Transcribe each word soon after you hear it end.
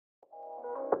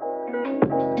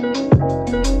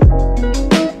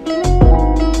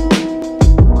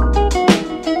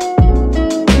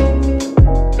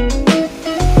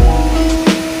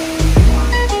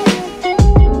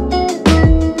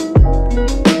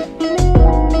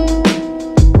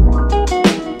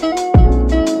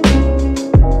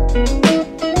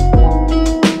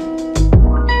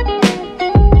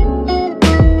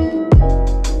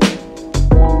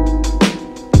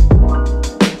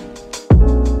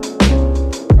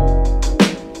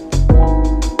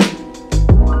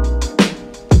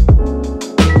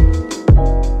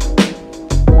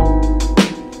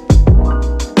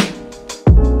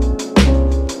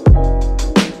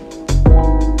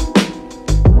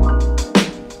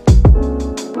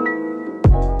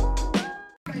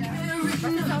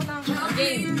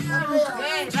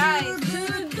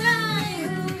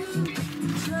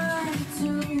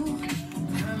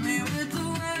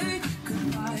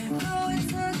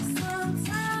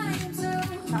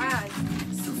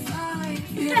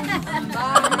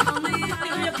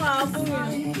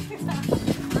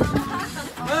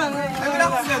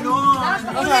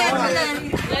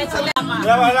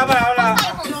Wala.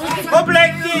 Oh,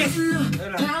 black kiss!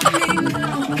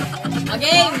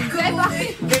 Okay.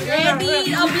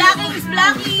 Ready? Oh, blackings!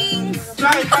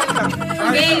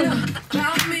 Okay.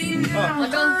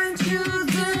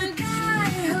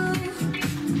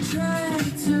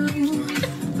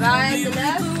 Right to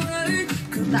left.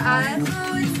 Taas.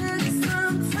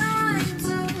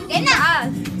 Yan na!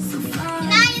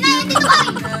 Yan na, yung dito ko!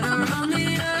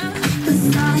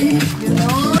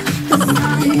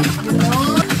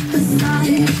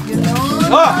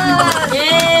 Oh!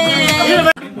 Yay!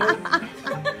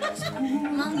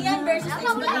 Mangyan versus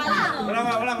Explosion.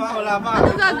 Wala pa.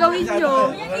 Ano gagawin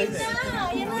nyo?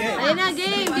 Ayan na,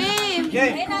 game!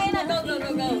 Ayun na, go.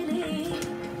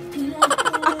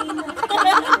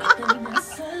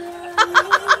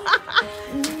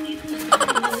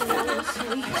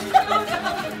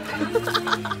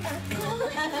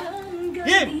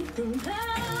 Game!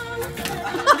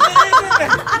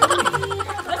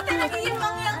 Basta nagiging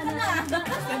mangyan ka na.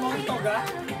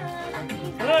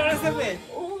 Wala sabi.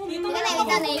 Dito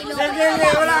Ika na, ilo.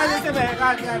 Wala ka sabi.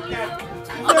 Cut.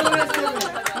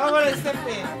 Wala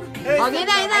sabi. Okay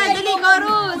na, dali,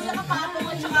 chorus. Saka patong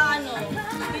at saka ano.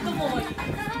 Dito mo.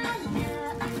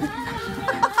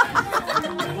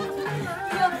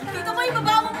 Dito mo,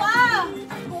 ibaba mo pa.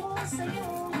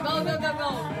 Go.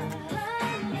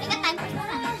 Ika, time ko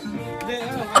na. Hindi,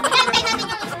 ano? Inantay natin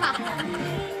yung isa pa.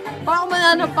 Baka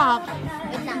mananapak.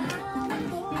 Wait lang.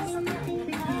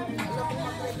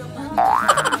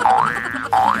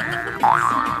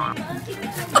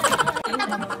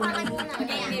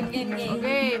 Game.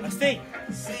 Okay. Stay.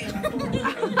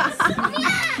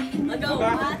 Go.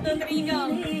 1, 2, 3, go.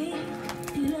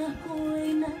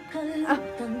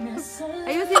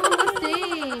 Ayusin mo gusti.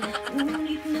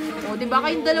 O, diba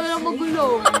kayong dalawa lang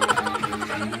magulo?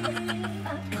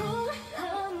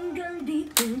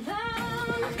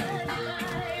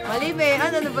 Mali, be.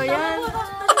 Ano ba yan?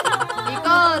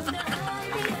 Ikot.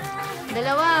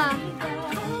 Dalawa.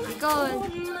 Ikot.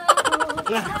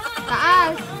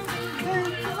 Taas.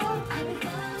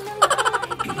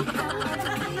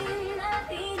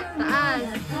 Taas.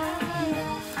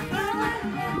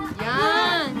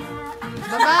 Yan.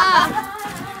 Baba.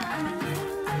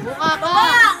 Buka ka.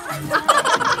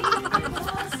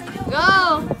 Go.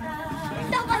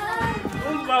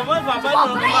 Baba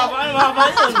yun.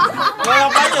 Wala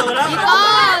ka.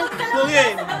 Ikot.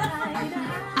 Tugin.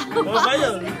 Baba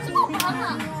yun.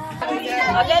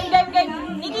 Game.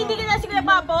 Hindi ka na si Kuya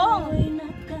Papong.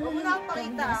 Huwag mo na akong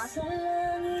pakita.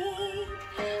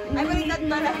 Ay, baliktad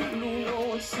pala.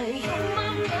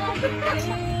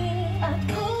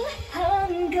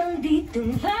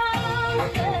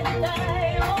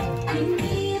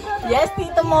 Yes,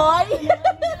 Tito Moy.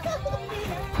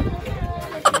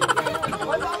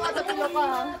 Huwag mo akong matapilo ka.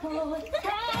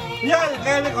 Yan,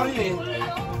 kaya ko rin eh.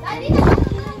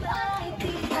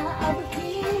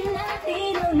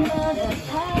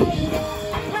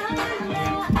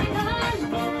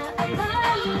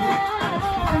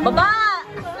 Baba.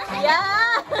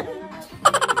 Yan.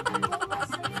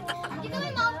 Dito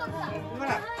may mountain ka.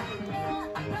 Wala.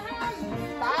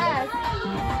 Taas.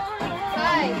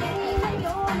 Five.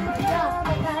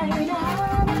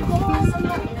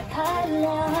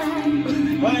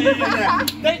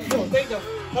 Take go.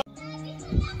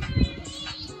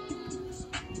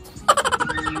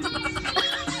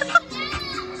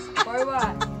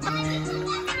 Forward.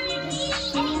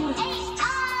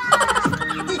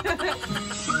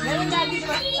 Meron lagi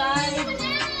pa side.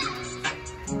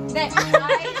 Hindi,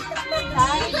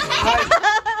 side.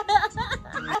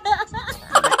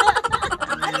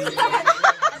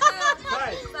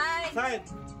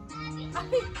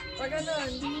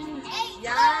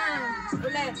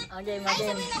 Game.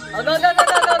 Oh, go.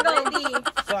 Ready.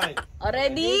 Side.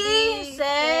 Ready,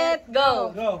 set,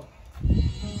 go. Go.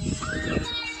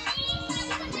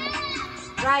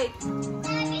 Right.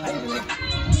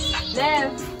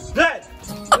 Left. Left.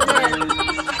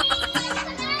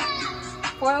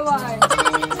 Forward.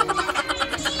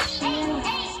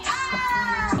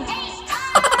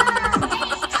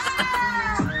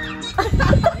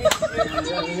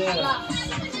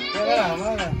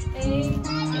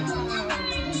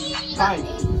 Side.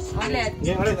 Ulit.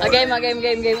 Game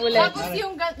ulit. Tapos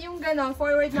yung gano'n,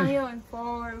 forward lang yun.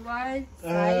 Forward,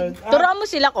 side. Turuan mo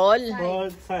sila, Col.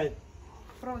 Forward, side.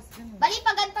 Cross, gano'n. Bali,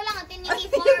 pag ganito lang ang tinili.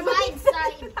 Forward,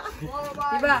 side. Forward,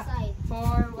 Diba? side.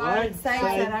 Forward, side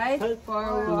sa right.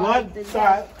 Forward, Forward, to left.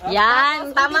 side.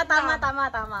 Yan, tama.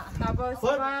 Tapos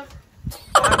Forward. back.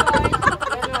 Forward,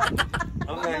 gano'n.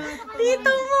 Okay.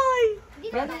 Tito Moy.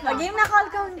 Game na, Col.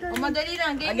 O, madali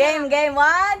lang. Game. Game.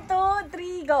 1, 2,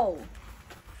 3, go.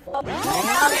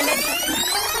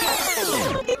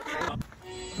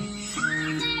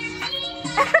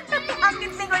 Ang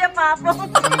cute ni Kuya Papo.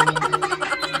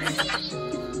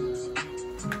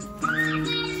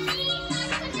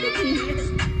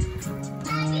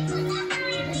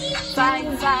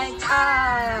 Side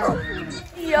out.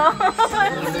 Yun.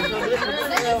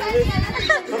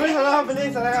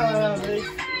 Bilis.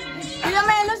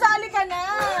 Melo, sali ka na.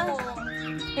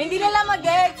 Hindi nila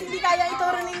mag-gets. Hindi kaya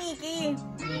ituro ni Nikki.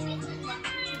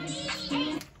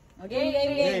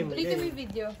 Game. Ulitin mo yung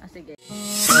video. Sige.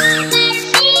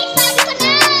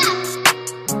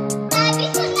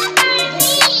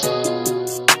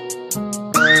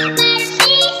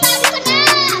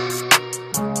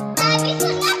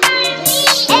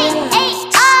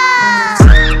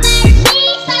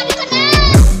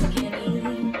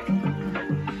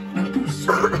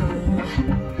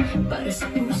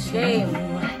 Game.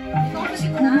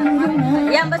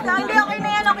 Yan, basta hindi okay na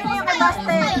yan kay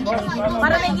Baste.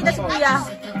 Para may kita si Kuya.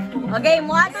 Okay, 1,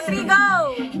 2, 3,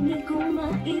 go!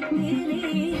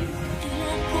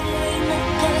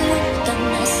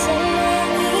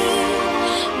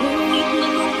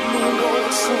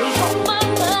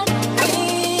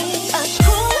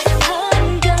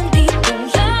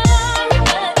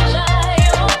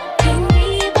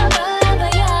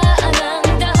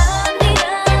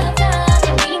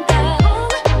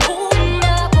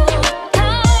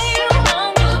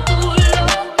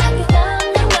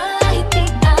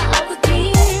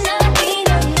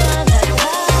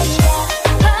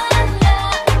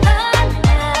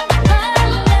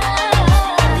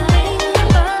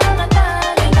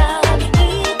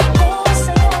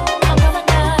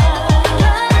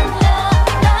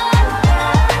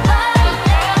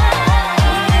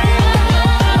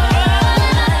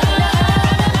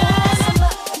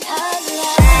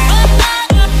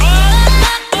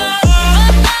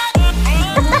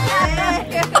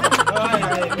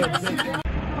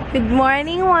 Good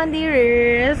morning,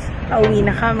 Wanderers! Pauwi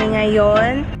na kami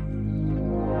ngayon.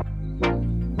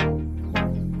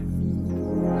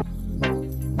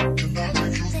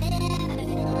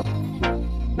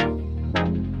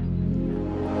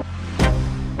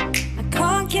 I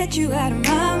can't get you out of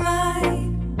my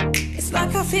mind. It's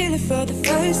like I feel it for the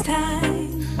first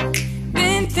time.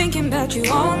 Been thinking about you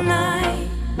all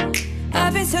night.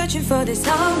 I've been searching for this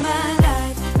all my life.